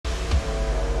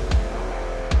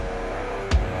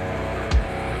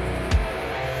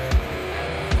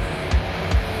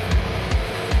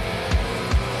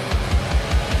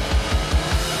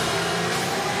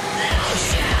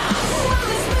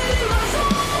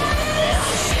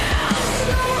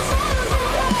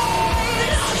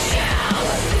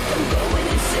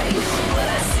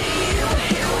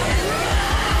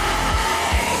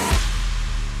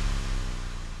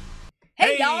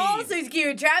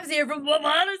Travis here from Wolf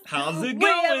HunterZ. How's it We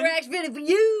going? have a reaction video for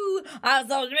you on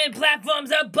social media platforms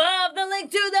above. The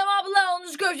link to them all below in the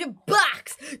description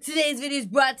box. Today's video is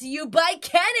brought to you by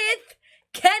Kenneth.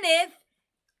 Kenneth,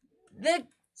 the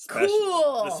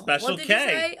cool. The Special What did K. you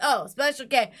say? Oh, Special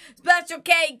K. Special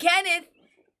K. Kenneth.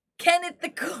 Kenneth the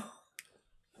cool.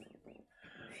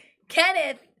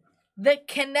 Kenneth the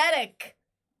kinetic.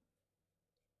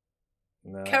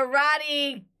 No,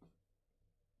 Karate.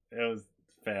 it was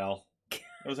fail.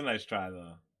 It was a nice try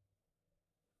though.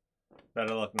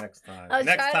 Better luck next time.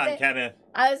 Next time, Kenneth.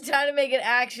 I was trying to make it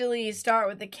actually start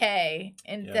with a K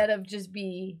instead of just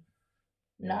be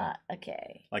not a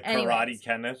K. Like Anyways. Karate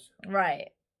Kenneth? Right.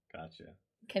 Gotcha.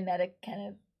 Kinetic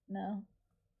Kenneth. No.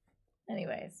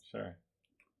 Anyways. Sure.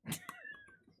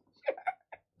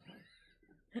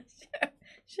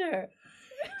 Sure.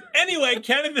 Anyway,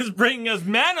 Kenneth is bringing us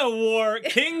Manowar,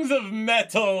 Kings of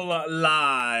Metal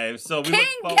live. So we King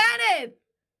Kenneth!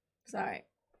 Sorry.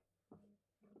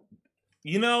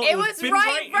 You know, it was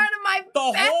right in front of my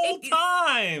the face. whole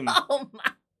time. Oh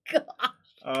my gosh.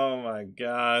 Oh my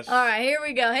gosh. All right, here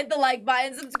we go. Hit the like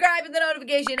button, subscribe, and the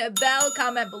notification bell.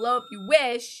 Comment below if you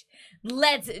wish.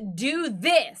 Let's do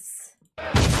this.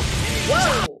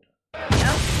 Whoa.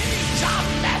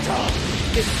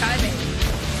 Good timing.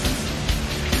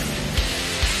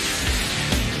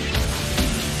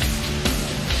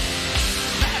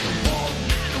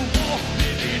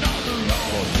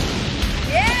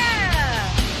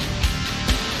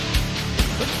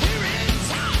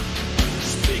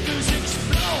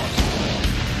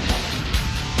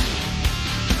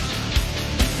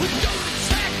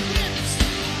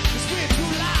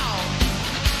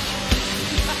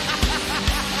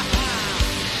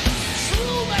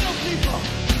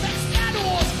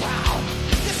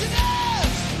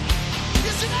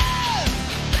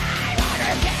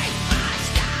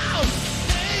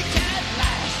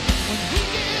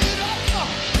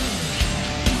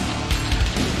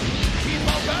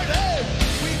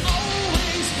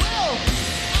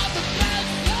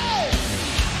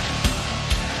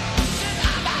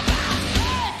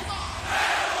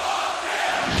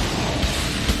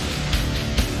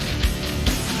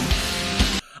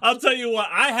 I'll tell you what,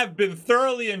 I have been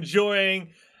thoroughly enjoying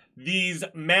these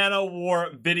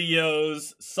Manowar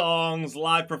videos, songs,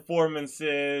 live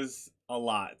performances a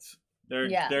lot. They're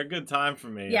a good time for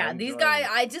me. Yeah, these guys,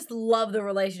 I just love the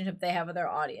relationship they have with their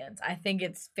audience. I think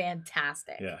it's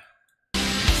fantastic. Yeah.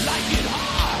 Like it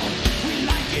hard, we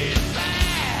like it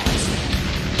fast.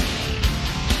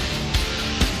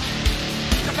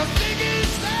 'Cause the thing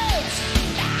is this,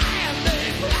 and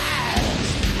they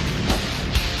blast.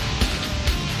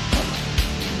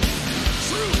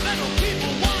 True metal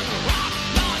people want to rock,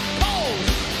 not cold.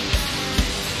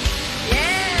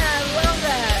 Yeah, I love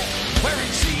that.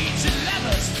 Wearing jeans and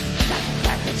leathers, like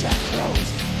Cracker Jack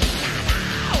clothes.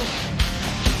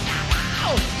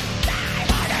 Now, die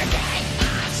for the game,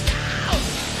 monsters.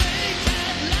 They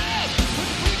can't last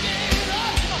when we get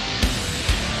up.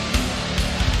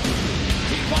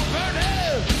 Keep on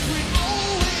burning, we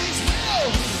always will.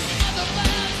 On the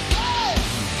bad way.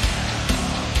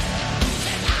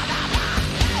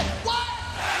 What?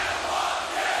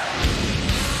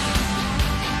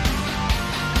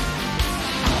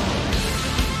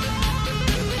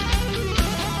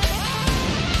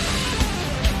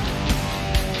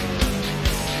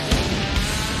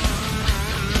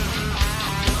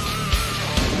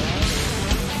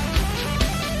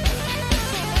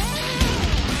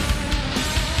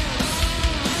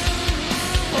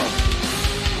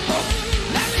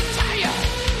 Let me tell you,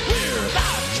 we're the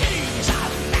kings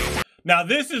of metal. Now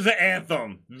this is an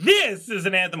anthem. This is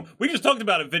an anthem. We just talked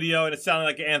about a video and it sounded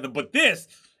like an anthem, but this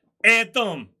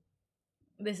anthem.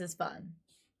 This is fun.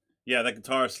 Yeah, that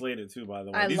guitar slayed it too, by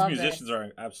the way. I These love musicians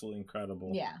are absolutely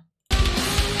incredible. Yeah. Let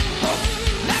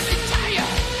me tell you,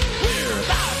 we're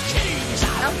the kings of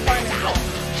How fun is metal. this?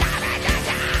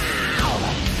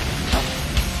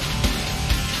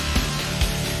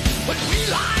 When we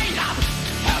line up,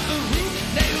 have the roof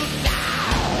nailed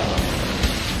down.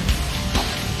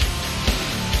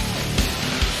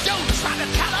 Don't try to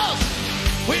tell us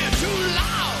we're too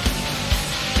loud.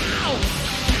 Ow,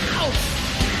 ow,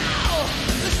 ow.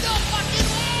 There's no fucking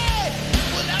way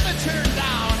we'll ever turn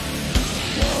down.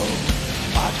 No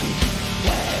fucking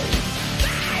way.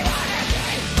 They wanna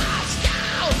get us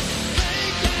down. They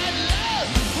can't last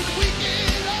when we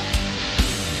get up.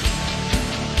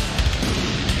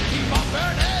 Keep on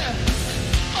burning.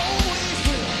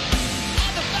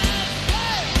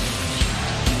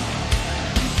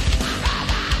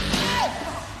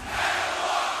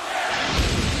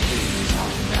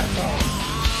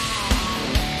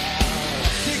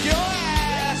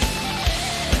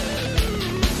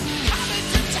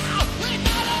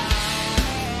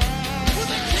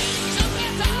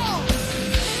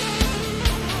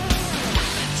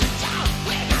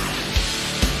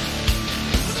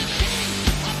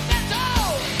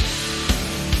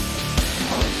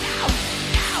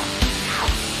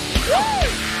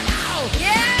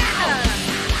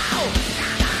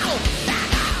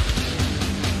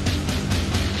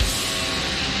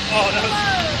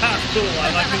 cool.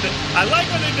 I like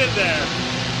what they did there.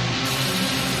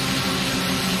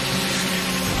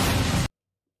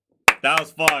 That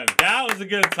was fun. That was a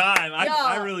good time.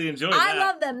 I really enjoyed that. I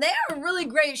love them. They are really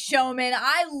great showmen.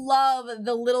 I love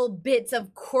the little bits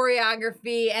of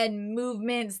choreography and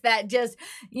movements that just,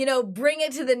 you know, bring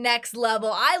it to the next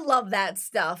level. I love that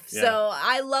stuff. Yeah. So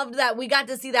I loved that. We got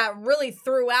to see that really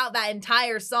throughout that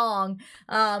entire song.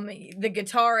 The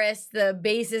guitarist, the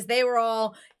bassist, they were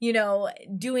all, you know,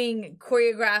 doing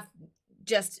choreographed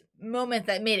just moments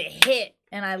that made it hit.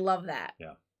 And I love that.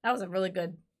 Yeah. That was a really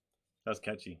good. That was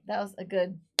catchy. That was a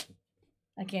good.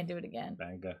 I can't do it again.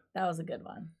 Banga. That was a good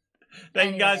one.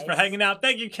 Thank you guys for hanging out.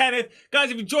 Thank you, Kenneth. Guys,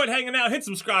 if you enjoyed hanging out, hit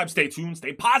subscribe. Stay tuned.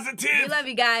 Stay positive. We love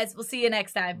you guys. We'll see you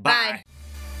next time. Bye.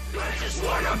 I just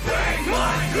wanna bang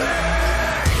my thing.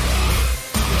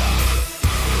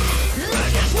 I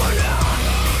just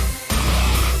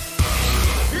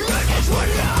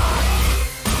wanna